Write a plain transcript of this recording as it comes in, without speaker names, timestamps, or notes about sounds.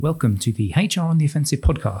Welcome to the HR on the Offensive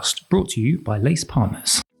podcast, brought to you by LACE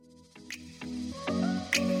Partners.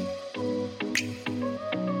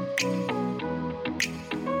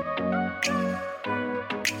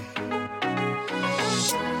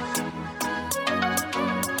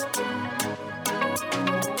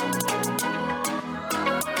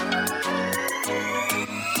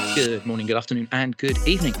 Good morning, good afternoon, and good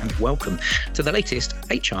evening, and welcome to the latest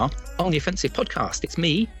HR on the Offensive podcast. It's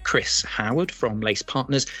me, Chris Howard from LACE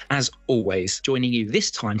Partners, as always, joining you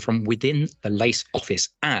this time from within the LACE office.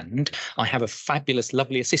 And I have a fabulous,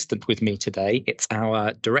 lovely assistant with me today. It's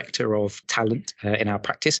our Director of Talent in our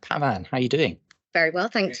practice, Pavan. How are you doing? Very well,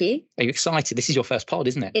 thank you. Are you excited? This is your first pod,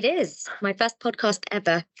 isn't it? It is. My first podcast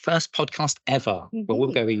ever. First podcast ever. Mm-hmm. Well,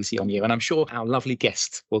 we'll go easy on you. And I'm sure our lovely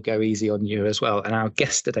guest will go easy on you as well. And our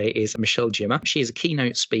guest today is Gyimah. She is a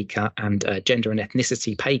keynote speaker and a gender and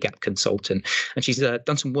ethnicity pay gap consultant. And she's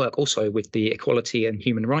done some work also with the Equality and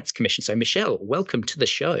Human Rights Commission. So Michelle, welcome to the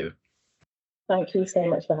show. Thank you so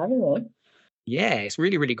much for having me. Yeah, it's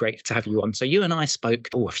really, really great to have you on. So you and I spoke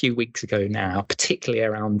a few weeks ago now, particularly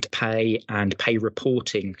around pay and pay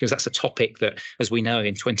reporting, because that's a topic that, as we know,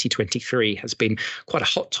 in 2023 has been quite a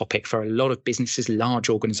hot topic for a lot of businesses, large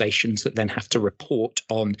organizations that then have to report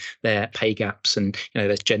on their pay gaps. And,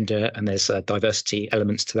 there's gender and there's diversity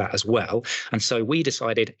elements to that as well. And so we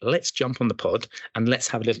decided, let's jump on the pod and let's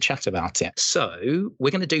have a little chat about it. So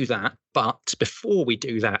we're going to do that. But before we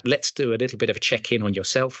do that, let's do a little bit of a check-in on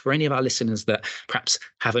yourself for any of our listeners that perhaps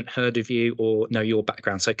haven't heard of you or know your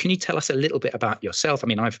background. So can you tell us a little bit about yourself? I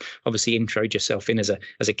mean, I've obviously introed yourself in as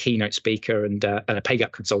a keynote speaker and a pay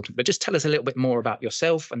gap consultant, but just tell us a little bit more about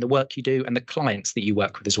yourself and the work you do and the clients that you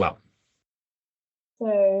work with as well.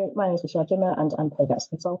 So my name is Gyimah and I'm a pay gaps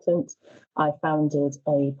consultant. I founded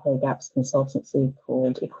a pay gaps consultancy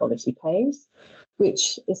called Equality Pays,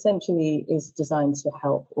 which essentially is designed to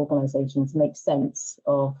help organisations make sense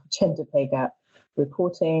of gender pay gap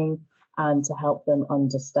reporting and to help them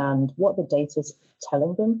understand what the data is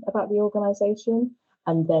telling them about the organisation,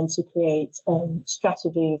 and then to create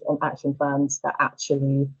strategies and action plans that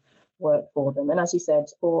actually work for them. And as you said,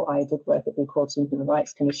 I did work at the Equality and Human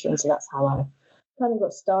Rights Commission, so that's how I kind of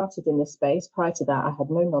got started in this space. Prior to that, I had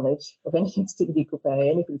no knowledge of anything to do with equal pay,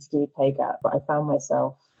 anything to do with pay gap, but I found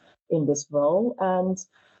myself in this role, and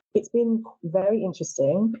it's been very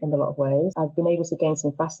interesting in a lot of ways. I've been able to gain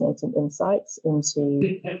some fascinating insights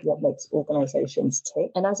into what makes organisations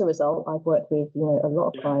tick. And as a result, I've worked with a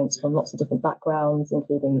lot of clients from lots of different backgrounds,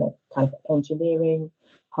 including the kind of engineering,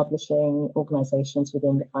 publishing, organisations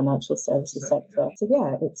within the financial services sector.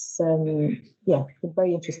 So it's been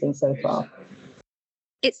very interesting so far.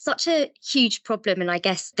 It's such a huge problem, and I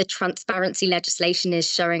guess the transparency legislation is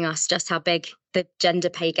showing us just how big the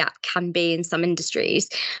gender pay gap can be in some industries.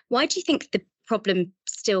 Why do you think the problem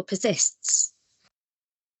still persists?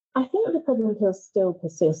 I think the problem still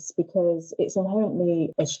persists because it's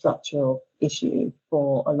inherently a structural issue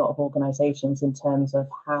for a lot of organisations in terms of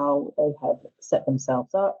how they have set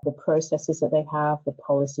themselves up, the processes that they have, the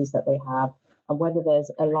policies that they have, and whether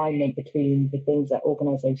there's alignment between the things that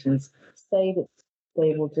organisations say that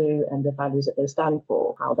they will do and the values that they stand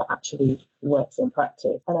for, how that actually works in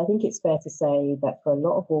practice. And I think it's fair to say that for a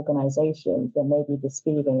lot of organisations, there may be this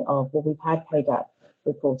feeling of, well, we've had pay gap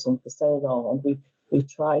reporting for so long and we've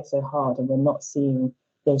tried so hard and we're not seeing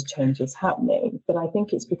those changes happening. But I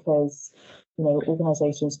think it's because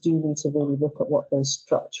organisations do need to really look at what those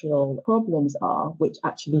structural problems are, which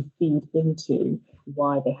actually feed into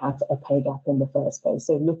why they have a pay gap in the first place.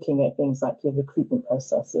 So looking at things like your recruitment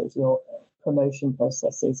processes, your promotion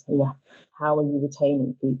processes, how are you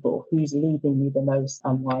retaining people, who's leaving you the most,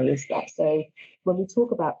 and why is that? So when we talk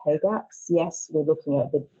about pay gaps, yes, we're looking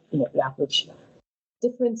at the average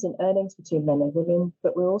difference in earnings between men and women,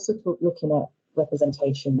 but we're also looking at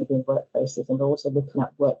representation within workplaces, and we're also looking at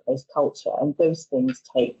workplace culture, and those things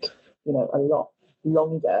take a lot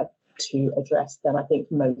longer to address than I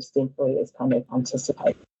think most employers kind of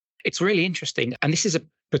anticipate. It's really interesting, and this is a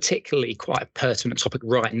particularly quite a pertinent topic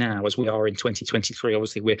right now as we are in 2023.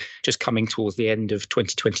 Obviously, we're just coming towards the end of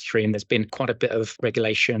 2023 and there's been quite a bit of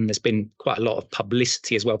regulation. There's been quite a lot of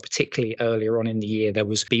publicity as well, particularly earlier on in the year. There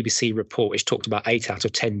was a BBC report which talked about 8 out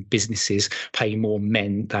of 10 businesses pay more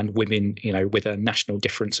men than women, with a national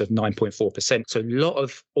difference of 9.4%. So a lot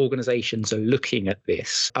of organisations are looking at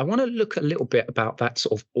this. I want to look a little bit about that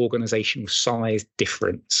sort of organisational size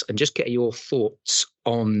difference and just get your thoughts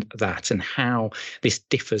on that and how this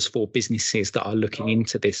difference differs for businesses that are looking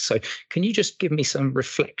into this. So can you just give me some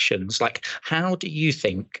reflections? Like, how do you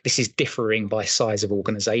think this is differing by size of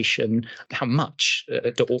organization? How much do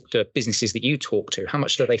the businesses that you talk to, how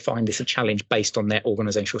much do they find this a challenge based on their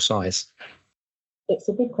organizational size? It's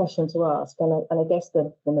a big question to ask, and I guess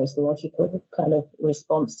the most logical kind of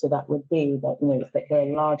response to that would be that, that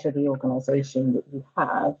the larger the organisation that you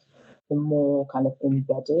have, the more kind of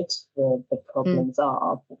embedded the problems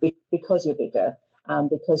are, because you're bigger and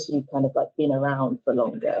because you've kind of like been around for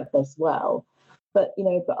longer as well. But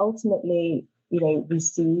ultimately, we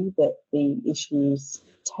see that the issues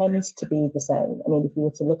tend to be the same. I mean, if you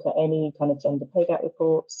were to look at any kind of gender pay gap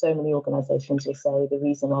report, so many organisations will say the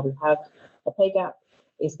reason why we have a pay gap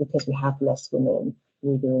is because we have less women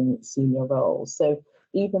within senior roles. So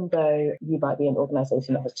even though you might be an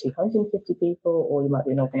organisation that has 250 people, or you might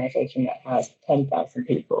be an organisation that has 10,000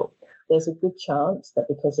 people, there's a good chance that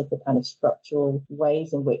because of the kind of structural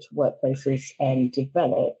ways in which workplaces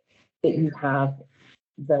develop, that you have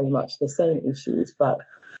very much the same issues, but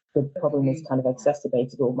the problem is kind of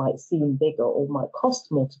exacerbated or might seem bigger or might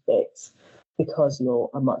cost more to fix because you're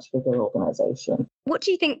a much bigger organisation. What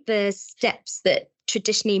do you think the steps that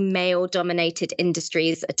traditionally male-dominated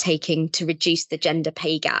industries are taking to reduce the gender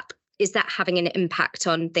pay gap? Is that having an impact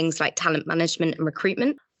on things like talent management and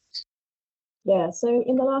recruitment? Yeah, so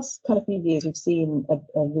in the last kind of few years, we've seen a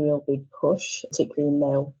real big push, particularly in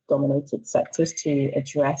male-dominated sectors, to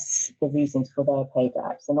address the reasons for their pay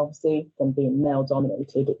gaps. And obviously, them being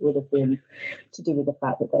male-dominated, it would have been to do with the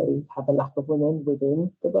fact that they have a lack of women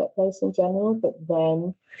within the workplace in general, but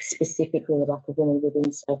then specifically the lack of women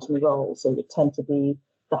within certain roles. So it would tend to be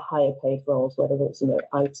the higher paid roles, whether it's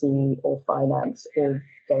IT or finance or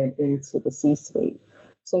going into the C-suite.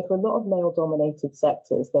 So for a lot of male-dominated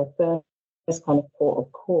sectors, their first kind of port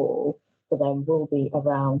of call for them will be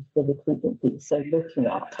around the recruitment piece. So looking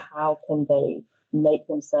at how can they make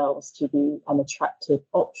themselves to be an attractive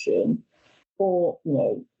option for,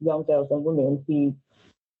 young girls and women who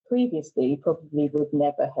previously probably would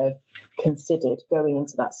never have considered going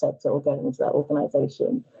into that sector or going into that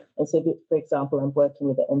organisation. And so, for example, I'm working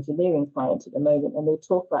with an engineering client at the moment, and they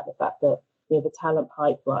talk about the fact that the talent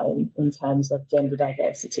pipeline in terms of gender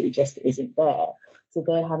diversity just isn't there. So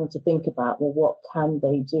they're having to think about, well, what can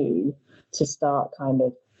they do to start kind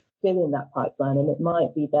of filling that pipeline? And it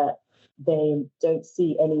might be that they don't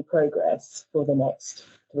see any progress for the next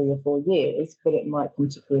 3 or 4 years, but it might come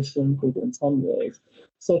to fruition within 10 years.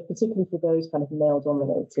 So particularly for those kind of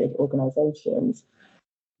male-dominated organisations,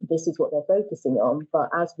 this is what they're focusing on. But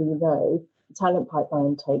as we know, the talent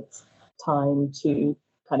pipeline takes time to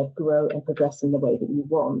kind of grow and progress in the way that you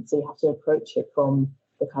want. So you have to approach it from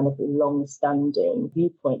the kind of long-standing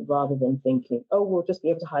viewpoint rather than thinking, oh, we'll just be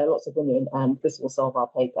able to hire lots of women and this will solve our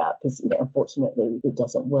pay gap, because unfortunately it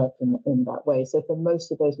doesn't work in that way. So for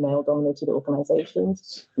most of those male-dominated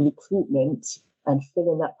organisations, recruitment and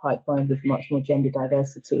filling that pipeline with much more gender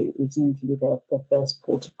diversity is usually their first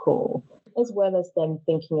port of call, as well as them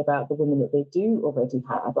thinking about the women that they do already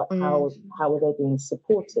have, like how are they being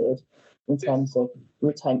supported in terms of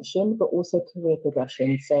retention, but also career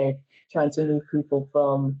progression. So trying to move people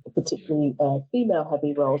from particularly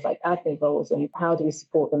female-heavy roles like admin roles, and how do we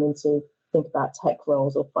support them into think about tech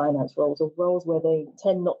roles or finance roles, or roles where they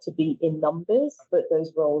tend not to be in numbers, but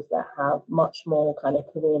those roles that have much more kind of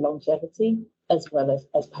career longevity as well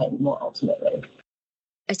as paying more ultimately.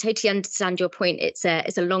 I totally understand your point. It's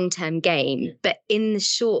a long-term game, but in the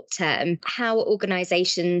short term, how are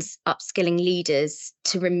organisations upskilling leaders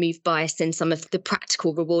to remove bias in some of the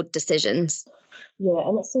practical reward decisions? Yeah,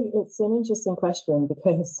 and it's an interesting question,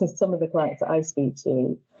 because some of the clients that I speak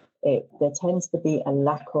to, there tends to be a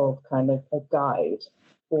lack of kind of a guide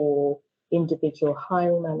for individual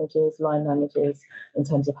hiring managers, line managers, in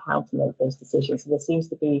terms of how to make those decisions. So there seems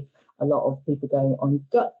to be a lot of people going on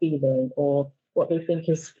gut feeling, or what they think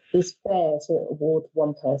is fair to award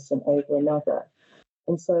one person over another.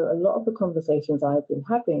 And so a lot of the conversations I've been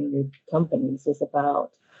having with companies is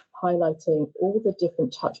about highlighting all the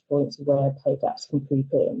different touch points where pay gaps can creep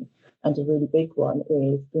in. And a really big one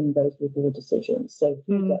is in those reward decisions. So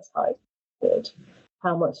who gets hired,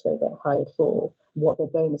 how much they get hired for, what their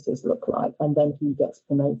bonuses look like, and then who gets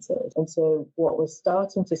promoted. And so what we're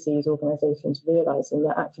starting to see is organisations realising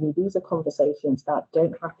that actually these are conversations that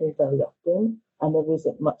don't happen very often, and there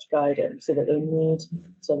isn't much guidance, so that they need,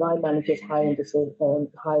 so line managers, hiring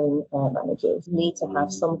managers need to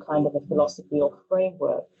have some kind of a philosophy or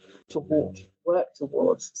framework to work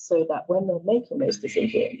towards, so that when they're making those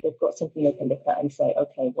decisions, they've got something they can look at and say,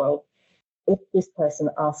 okay, well, if this person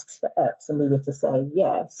asks for X and we were to say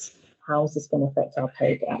yes, how is this going to affect our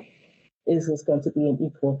pay gap? Is this going to be an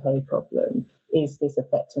equal pay problem? Is this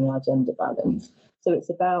affecting our gender balance? So it's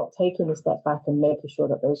about taking a step back and making sure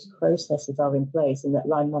that those processes are in place and that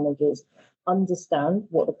line managers understand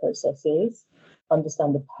what the process is,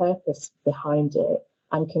 understand the purpose behind it,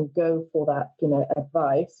 and can go for that,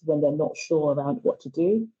 advice when they're not sure around what to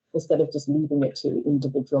do, instead of just leaving it to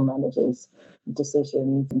individual managers'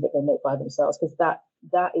 decisions that they make by themselves. Because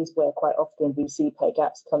that is where quite often we see pay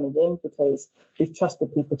gaps coming in, because we've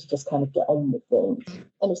trusted people to just kind of get on with things.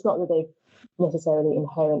 And it's not that they've necessarily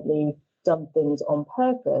inherently done things on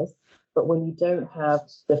purpose, but when you don't have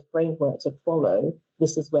the framework to follow,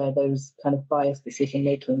 this is where those kind of biased decision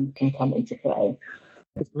making can come into play.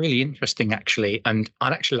 It's really interesting, actually. And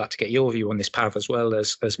I'd actually like to get your view on this, Pav, as well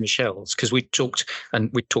as Michelle's, because we talked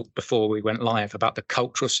before we went live about the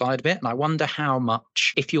cultural side of it. And I wonder how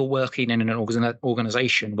much, if you're working in an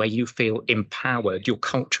organization where you feel empowered, your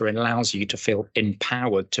culture allows you to feel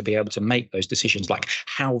empowered to be able to make those decisions, like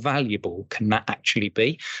how valuable can that actually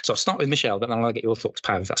be? So I'll start with Michelle, then I'll get your thoughts,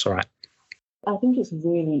 Pav, if that's all right. I think it's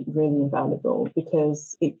really, really invaluable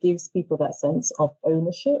because it gives people that sense of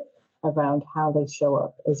ownership around how they show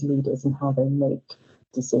up as leaders and how they make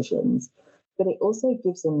decisions. But it also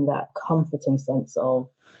gives them that comforting sense of,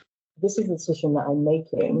 this is a decision that I'm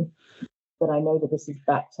making, but I know that this is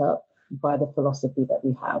backed up by the philosophy that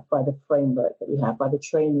we have, by the framework that we have, by the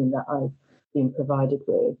training that I've been provided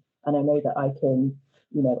with. And I know that I can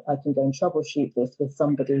go and troubleshoot this with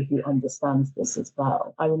somebody who understands this as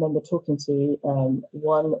well. I remember talking to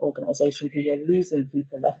one organization who were losing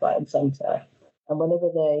people left, right, and center. And whenever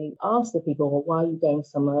they asked the people, well, why are you going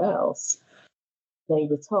somewhere else? They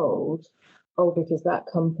were told, oh, because that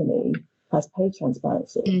company has pay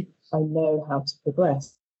transparency. I know how to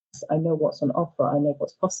progress. I know what's on offer. I know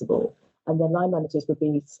what's possible. And their line managers would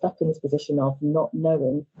be stuck in this position of not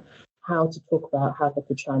knowing how to talk about how they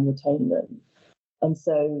could try and retain them. And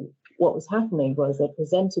so what was happening was they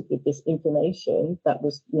presented with this information that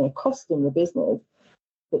was, costing the business,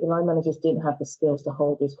 but the line managers didn't have the skills to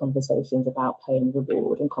hold these conversations about pay and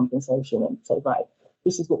reward and compensation and say, right,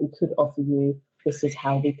 this is what we could offer you. This is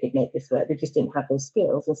how we could make this work. They just didn't have those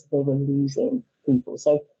skills, and so they were losing people.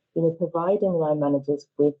 So, providing line managers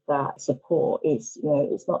with that support is,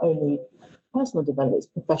 it's not only personal development,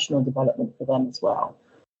 it's professional development for them as well.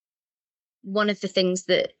 One of the things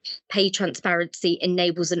that pay transparency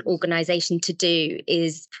enables an organisation to do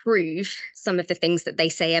is prove some of the things that they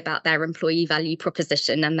say about their employee value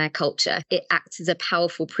proposition and their culture. It acts as a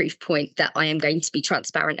powerful proof point that I am going to be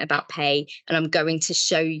transparent about pay, and I'm going to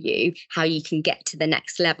show you how you can get to the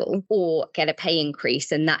next level or get a pay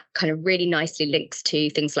increase. And that kind of really nicely links to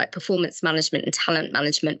things like performance management and talent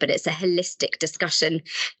management, but it's a holistic discussion,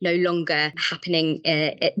 no longer happening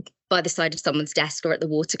by the side of someone's desk or at the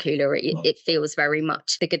water cooler. It feels very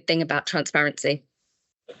much the good thing about transparency.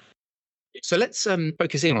 So let's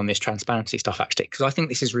focus in on this transparency stuff, actually, because I think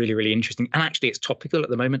this is really, really interesting. And actually, it's topical at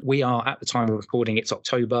the moment. We are, at the time of recording, it's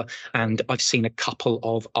October, and I've seen a couple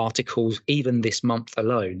of articles, even this month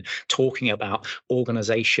alone, talking about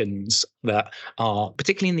organisations that are,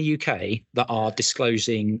 particularly in the UK, that are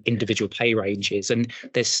disclosing individual pay ranges. And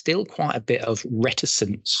there's still quite a bit of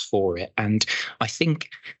reticence for it. And I think,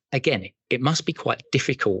 again, it must be quite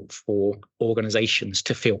difficult for organisations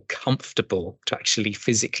to feel comfortable to actually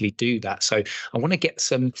physically do that. So I want to get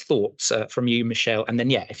some thoughts from you, Michelle, and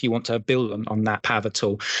then, if you want to build on that, Pav, at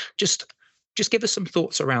all, just give us some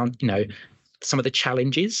thoughts around, some of the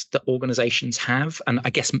challenges that organisations have. And I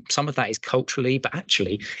guess some of that is culturally, but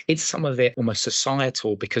actually it's some of it almost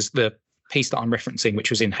societal, because the piece that I'm referencing, which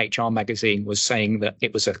was in HR Magazine, was saying that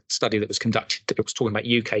it was a study that was conducted, it was talking about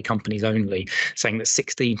UK companies only, saying that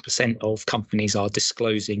 16% of companies are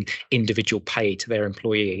disclosing individual pay to their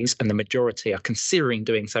employees, and the majority are considering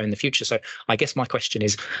doing so in the future. So I guess my question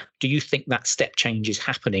is, do you think that step change is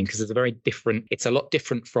happening? Because it's a lot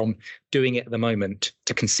different from doing it at the moment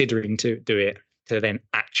to considering to do it to then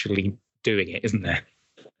actually doing it, isn't there?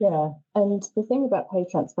 Yeah, and the thing about pay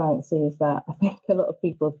transparency is that I think a lot of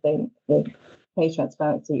people think that pay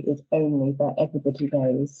transparency is only that everybody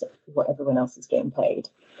knows what everyone else is getting paid.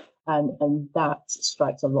 And that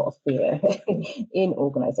strikes a lot of fear in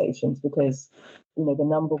organisations, because, the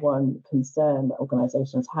number one concern that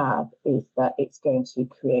organisations have is that it's going to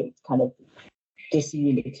create kind of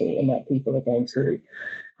disunity, and that people are going to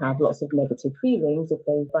have lots of negative feelings if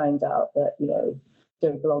they find out that,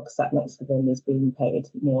 their blog sat next to them is being paid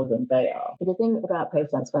more than they are. But the thing about pay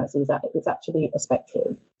transparency is that it's actually a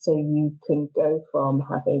spectrum. So you can go from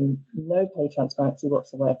having no pay transparency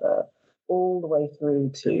whatsoever all the way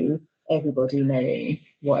through to everybody knowing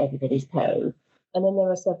what everybody's paid. And then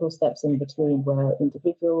there are several steps in between where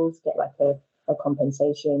individuals get like a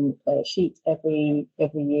compensation sheet every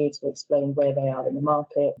year to explain where they are in the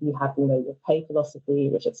market. You have, your pay philosophy,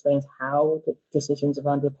 which explains how the decisions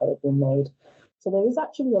around your pay have been made. So there is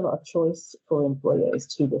actually a lot of choice for employers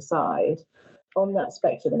to decide on that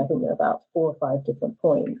spectrum. And I think there are about 4 or 5 different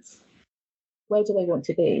points. Where do they want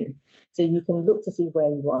to be? So you can look to see where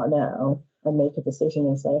you are now and make a decision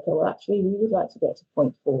and say, okay, well, actually, we would like to get to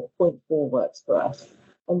point 4. Point 4 works for us.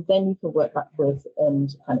 And then you can work backwards and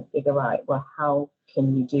kind of figure out, well, how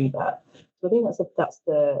can you do that? So I think that's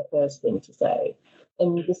the first thing to say.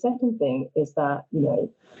 And the second thing is that,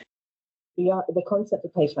 the concept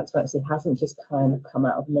of pay transparency hasn't just kind of come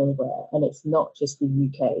out of nowhere. And it's not just the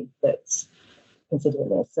UK that's considering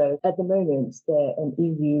this. So at the moment, an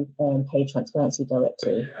EU pay transparency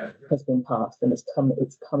directive has been passed, and it's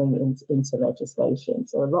coming into legislation.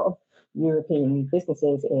 So a lot of European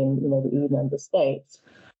businesses in the EU member states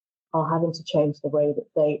are having to change the way that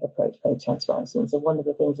they approach pay transparency. And so one of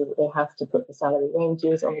the things is that they have to put the salary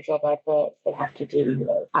ranges on the job adverts. They have to do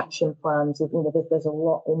action plans. There's a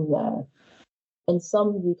lot in there. And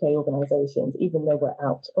some UK organisations, even though we're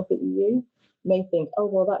out of the EU, may think, oh,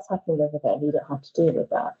 well, that's happening over there. We don't have to deal with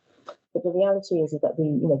that. But the reality is that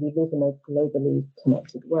we live in a globally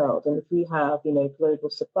connected world. And if you have, global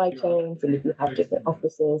supply chains, and if you have different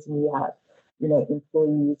offices, and you have,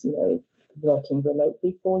 employees, working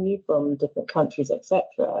remotely for you from different countries,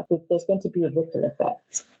 etc., there's going to be a ripple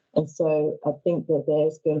effect. And so I think that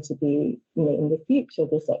there's going to be, in the future,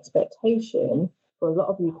 this expectation for a lot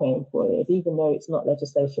of UK employers, even though it's not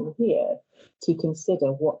legislation here, to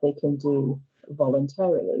consider what they can do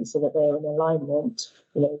voluntarily so that they're in alignment,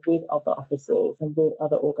 with other offices and with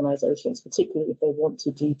other organisations, particularly if they want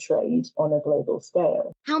to do trade on a global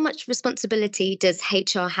scale. How much responsibility does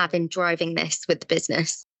HR have in driving this with the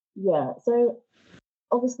business? Yeah, so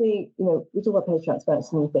obviously, we talk about pay transparency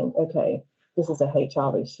and you think, okay, this is a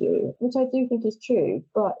HR issue, which I do think is true,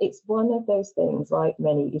 but it's one of those things, like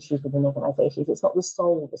many issues within organisations, it's not the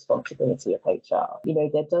sole responsibility of HR.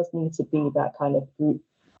 There does need to be that kind of group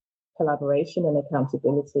collaboration and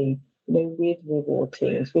accountability, with reward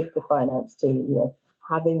teams, with the finance team,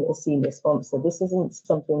 having a senior sponsor. This isn't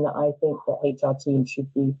something that I think that HR teams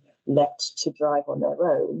should be left to drive on their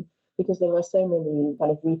own, because there are so many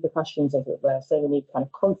kind of repercussions of it, so many kind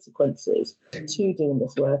of consequences to doing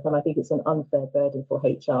this work. And I think it's an unfair burden for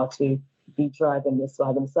HR to be driving this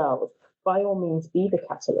by themselves. By all means, be the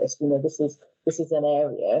catalyst. This is an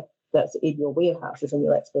area that's in your wheelhouse, is in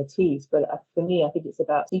your expertise. But for me, I think it's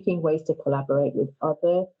about seeking ways to collaborate with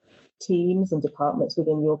other teams and departments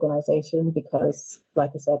within the organisation, because,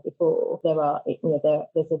 like I said before, there's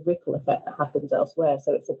a ripple effect that happens elsewhere.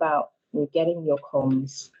 So it's about getting your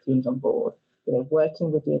comms teams on board,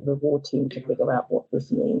 working with your reward team to figure out what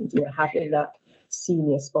this means, having that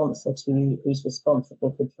senior sponsor who's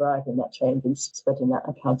responsible for driving that change and spreading that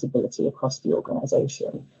accountability across the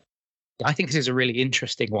organisation. I think this is a really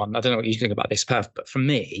interesting one. I don't know what you think about this, Pav, but for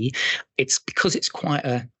me, it's because it's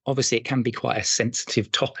obviously it can be quite a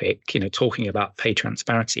sensitive topic, talking about pay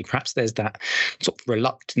transparency. Perhaps there's that sort of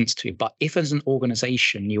reluctance to, but if as an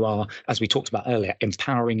organization you are, as we talked about earlier,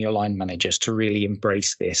 empowering your line managers to really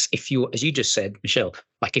embrace this, if you, as you just said, Michelle,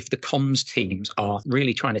 like if the comms teams are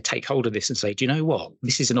really trying to take hold of this and say, do you know what,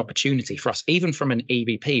 this is an opportunity for us, even from an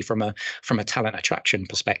EVP, from a talent attraction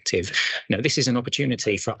perspective, this is an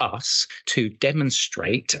opportunity for us to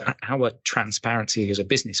demonstrate our transparency as a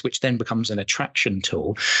business, which then becomes an attraction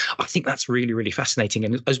tool. I think that's really, really fascinating.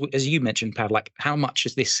 And as you mentioned, Pav, like how much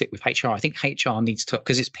does this sit with HR? I think HR needs to,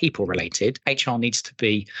 because it's people related, HR needs to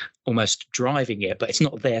be almost driving it, but it's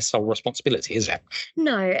not their sole responsibility, is it?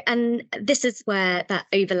 No. And this is where that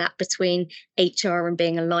overlap between HR and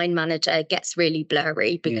being a line manager gets really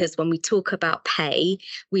blurry, because when we talk about pay,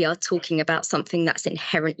 we are talking about something that's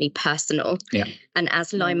inherently personal. Yeah. And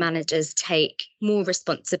as line managers take more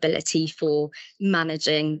responsibility for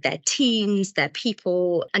managing their teams, their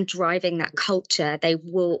people, and driving that culture, they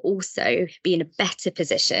will also be in a better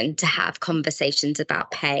position to have conversations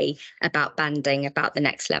about pay, about banding, about the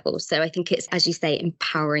next level. So I think it's, as you say,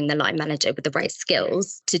 empowering the line manager with the right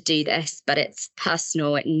skills to do this, but it's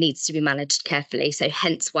personal. It needs to be managed carefully. So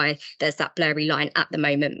hence why there's that blurry line at the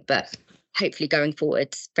moment, but hopefully going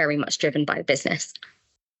forward, very much driven by business.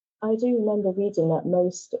 I do remember reading that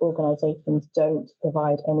most organisations don't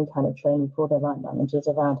provide any kind of training for their line managers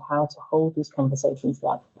around how to hold these conversations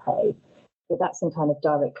about pay. But that's in kind of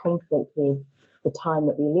direct conflict with the time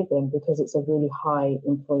that we live in, because it's a really high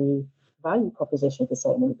employee value proposition for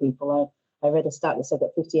so many people. I read a stat that said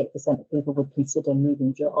that 58% of people would consider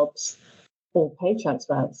moving jobs for pay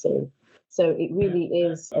transparency. So it really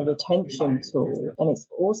is a retention tool, and it's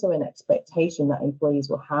also an expectation that employees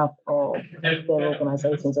will have of their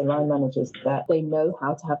organizations and line managers, that they know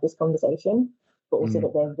how to have this conversation, but also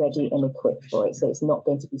that they're ready and equipped for it. So it's not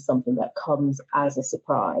going to be something that comes as a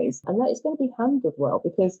surprise, and that it's going to be handled well,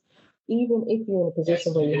 because even if you're in a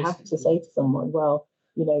position where you have to say to someone, well,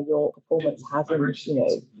 your performance hasn't,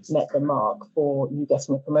 met the mark for you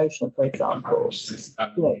getting a promotion, for example,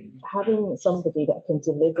 having somebody that can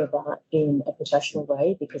deliver that in a professional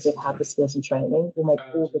way because they've had the skills and training will make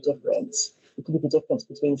all the difference. It could be the difference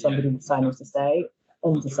between somebody deciding to stay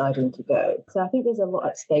and deciding to go. So I think there's a lot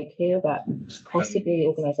at stake here that possibly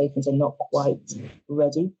organizations are not quite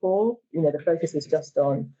ready for. The focus is just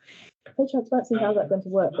on pay transparency, how's that going to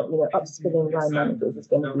work? But upskilling line managers is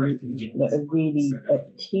going to be a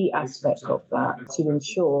key aspect of that, to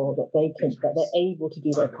ensure that they're able to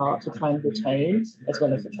do their part to try and retain as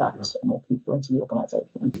well as attract more people into the organisation.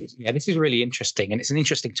 Yeah, this is really interesting, and it's an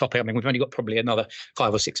interesting topic. I mean, we've only got probably another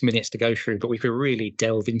 5 or 6 minutes to go through, but we could really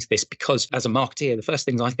delve into this, because as a marketeer, the first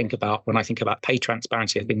things I think about when I think about pay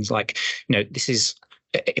transparency are things like,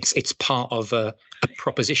 it's part of a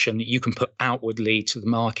proposition that you can put outwardly to the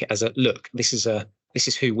market as a look. This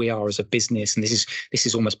is who we are as a business, and this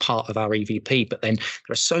is almost part of our EVP. But then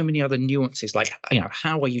there are so many other nuances, like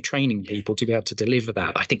how are you training people to be able to deliver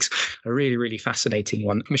that? I think it's a really, really fascinating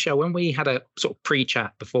one. Michelle, when we had a sort of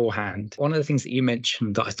pre-chat beforehand, one of the things that you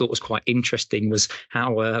mentioned that I thought was quite interesting was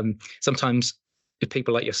how sometimes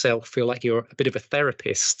people like yourself feel like you're a bit of a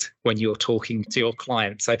therapist when you're talking to your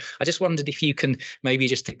clients. So I just wondered if you can maybe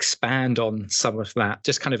just expand on some of that,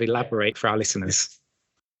 just kind of elaborate for our listeners.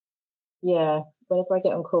 Yeah, whenever I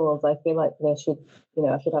get on calls, I feel like I should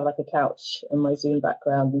have like a couch in my Zoom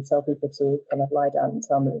background and tell people to kind of lie down and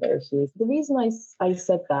tell me their issues. The reason I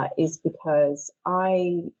said that is because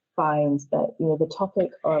I find that the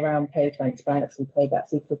topic around pay transparency, pay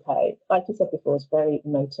gaps, equal pay, like you said before, is very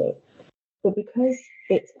emotive. But because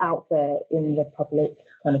it's out there in the public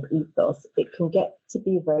kind of ethos, it can get to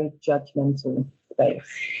be a very judgmental space.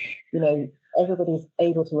 Everybody's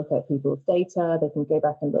able to look at people's data. They can go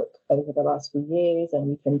back and look over the last few years, and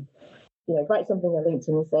you can, write something on LinkedIn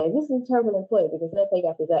and say, this is a terrible employer because their pay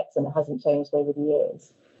gap is X and it hasn't changed over the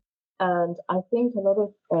years. And I think a lot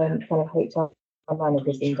of kind of HR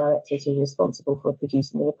managers and directors who are responsible for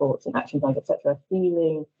producing the reports and action plans, etc., are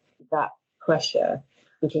feeling that pressure,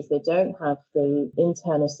 because they don't have the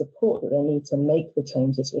internal support that they need to make the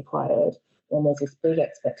changes required. And there's this big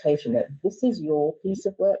expectation that this is your piece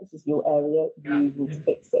of work, this is your area, you need to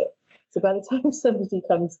fix it. So by the time somebody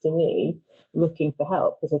comes to me looking for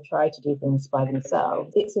help because they've tried to do things by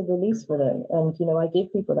themselves, it's a release for them. And, I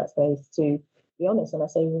give people that space to be honest, and I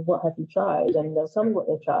say, well, what have you tried? And they'll tell me what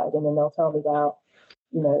they've tried, and then they'll tell me about,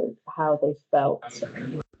 how they felt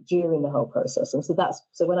during the whole process. And so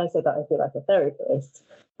when I said that I feel like a therapist,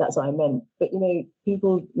 that's what I meant. But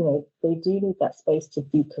people, they do need that space to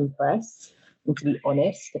decompress and to be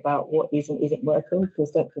honest about what isn't working.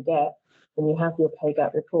 Because don't forget, when you have your pay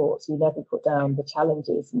gap reports, you never put down the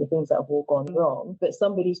challenges and the things that have all gone wrong. But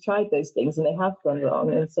somebody's tried those things and they have gone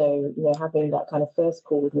wrong. And so, having that kind of first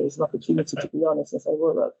call with me is an opportunity to be honest and say,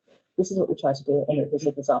 well, look, this is what we tried to do, and it was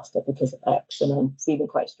a disaster because of X, and I'm feeling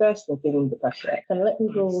quite stressed and feeling the pressure. And let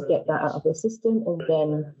people get that out of their system, and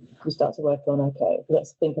then we start to work on, okay,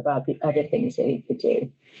 let's think about the other things that we could do.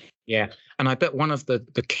 Yeah, and I bet one of the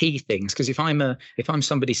key things, because if I'm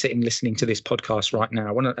somebody sitting listening to this podcast right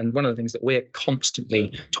now, one of the things that we're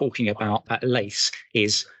constantly talking about at LACE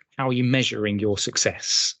is, how are you measuring your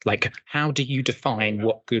success? Like, how do you define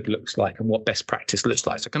what good looks like and what best practice looks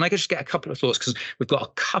like? So can I just get a couple of thoughts, because we've got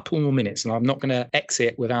a couple more minutes and I'm not going to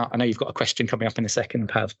exit without, I know you've got a question coming up in a second,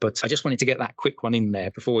 Pav, but I just wanted to get that quick one in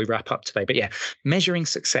there before we wrap up today. But yeah, measuring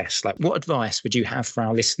success, like what advice would you have for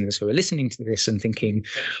our listeners who are listening to this and thinking,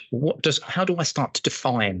 how do I start to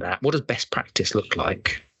define that? What does best practice look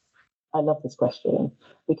like? I love this question,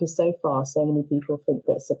 because so far so many people think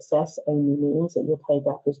that success only means that your pay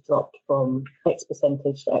gap has dropped from X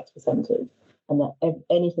percentage to X percentage, and that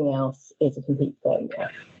anything else is a complete failure.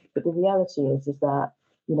 But the reality is that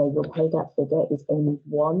your pay gap figure is only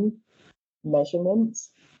one measurement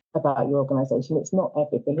about your organization. It's not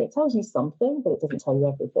everything. It tells you something, but it doesn't tell you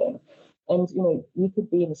everything. And you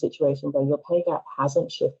could be in a situation where your pay gap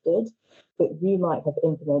hasn't shifted, but you might have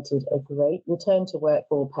implemented a great return to work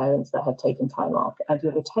for parents that have taken time off, and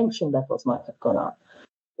your retention levels might have gone up.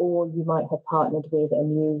 Or you might have partnered with a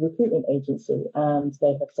new recruitment agency and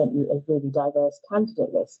they have sent you a really diverse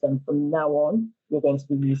candidate list, and from now on, you're going to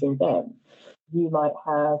be using them. You might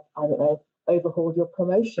have, overhauled your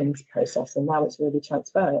promotions process, and now it's really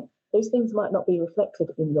transparent. those things might not be reflected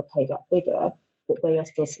in your pay gap figure, but they are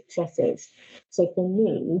still successes. So for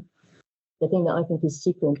me, the thing that I think is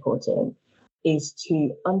super important is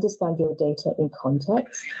to understand your data in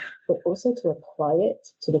context, but also to apply it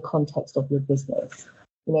to the context of your business.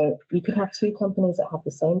 You could have two companies that have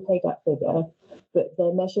the same pay gap figure, but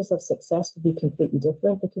their measures of success will be completely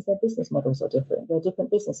different because their business models are different. They're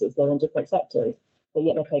different businesses, they're in different sectors, but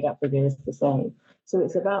yet their pay gap figure is the same. So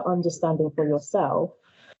it's about understanding for yourself,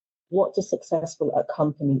 what does successful at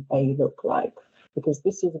company A look like? Because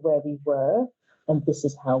this is where we were, and this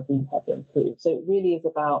is how we have improved. So it really is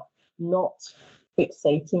about not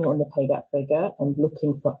fixating on the pay gap figure and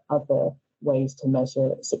looking for other ways to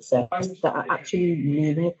measure success that are actually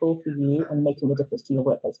meaningful for you and making a difference to your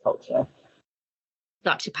workplace culture.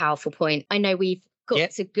 Such a powerful point. I know we've got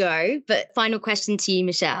to go, but final question to you,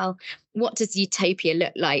 Michelle. What does utopia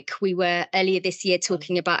look like? We were earlier this year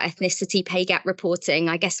talking about ethnicity pay gap reporting.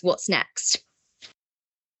 I guess what's next?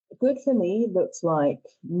 Good for me looks like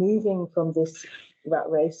moving from this rat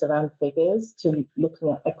race around figures to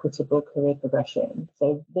looking at equitable career progression.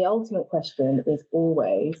 So the ultimate question is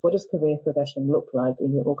always, what does career progression look like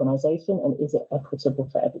in your organization, and is it equitable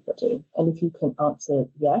for everybody? And if you can answer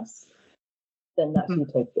yes, then that's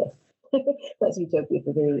utopia. That's utopia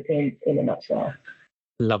for me in a nutshell.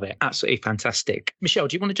 Love it. Absolutely fantastic. Michelle,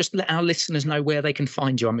 do you want to just let our listeners know where they can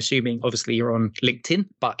find you? I'm assuming, obviously, you're on LinkedIn,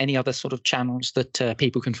 but any other sort of channels that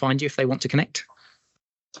people can find you if they want to connect?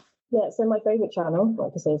 Yeah, so my favourite channel,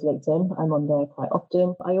 like I say, is LinkedIn. I'm on there quite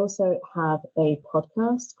often. I also have a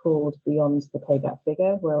podcast called Beyond the Pay Gap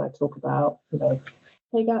Figure, where I talk about,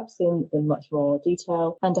 pay gaps in much more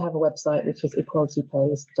detail. And I have a website, which is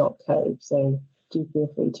equalitypays.co. So do feel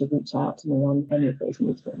free to reach out to me on any of those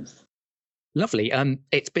mediums. Lovely.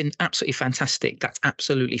 It's been absolutely fantastic. That's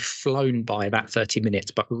absolutely flown by that 30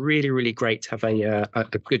 minutes, but really, really great to have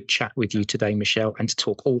a good chat with you today, Michelle, and to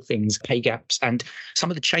talk all things pay gaps and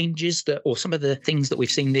some of the changes or some of the things that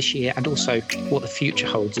we've seen this year, and also what the future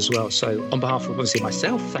holds as well. So on behalf of obviously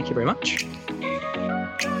myself, thank you very much.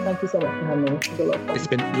 Thank you so much for having me. It's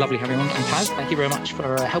been lovely having you on. And Paz, thank you very much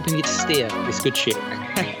for helping me to steer this good ship.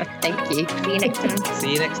 Thank you. See you next time.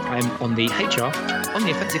 See you next time on the HR on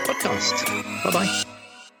the Offensive podcast. Bye-bye.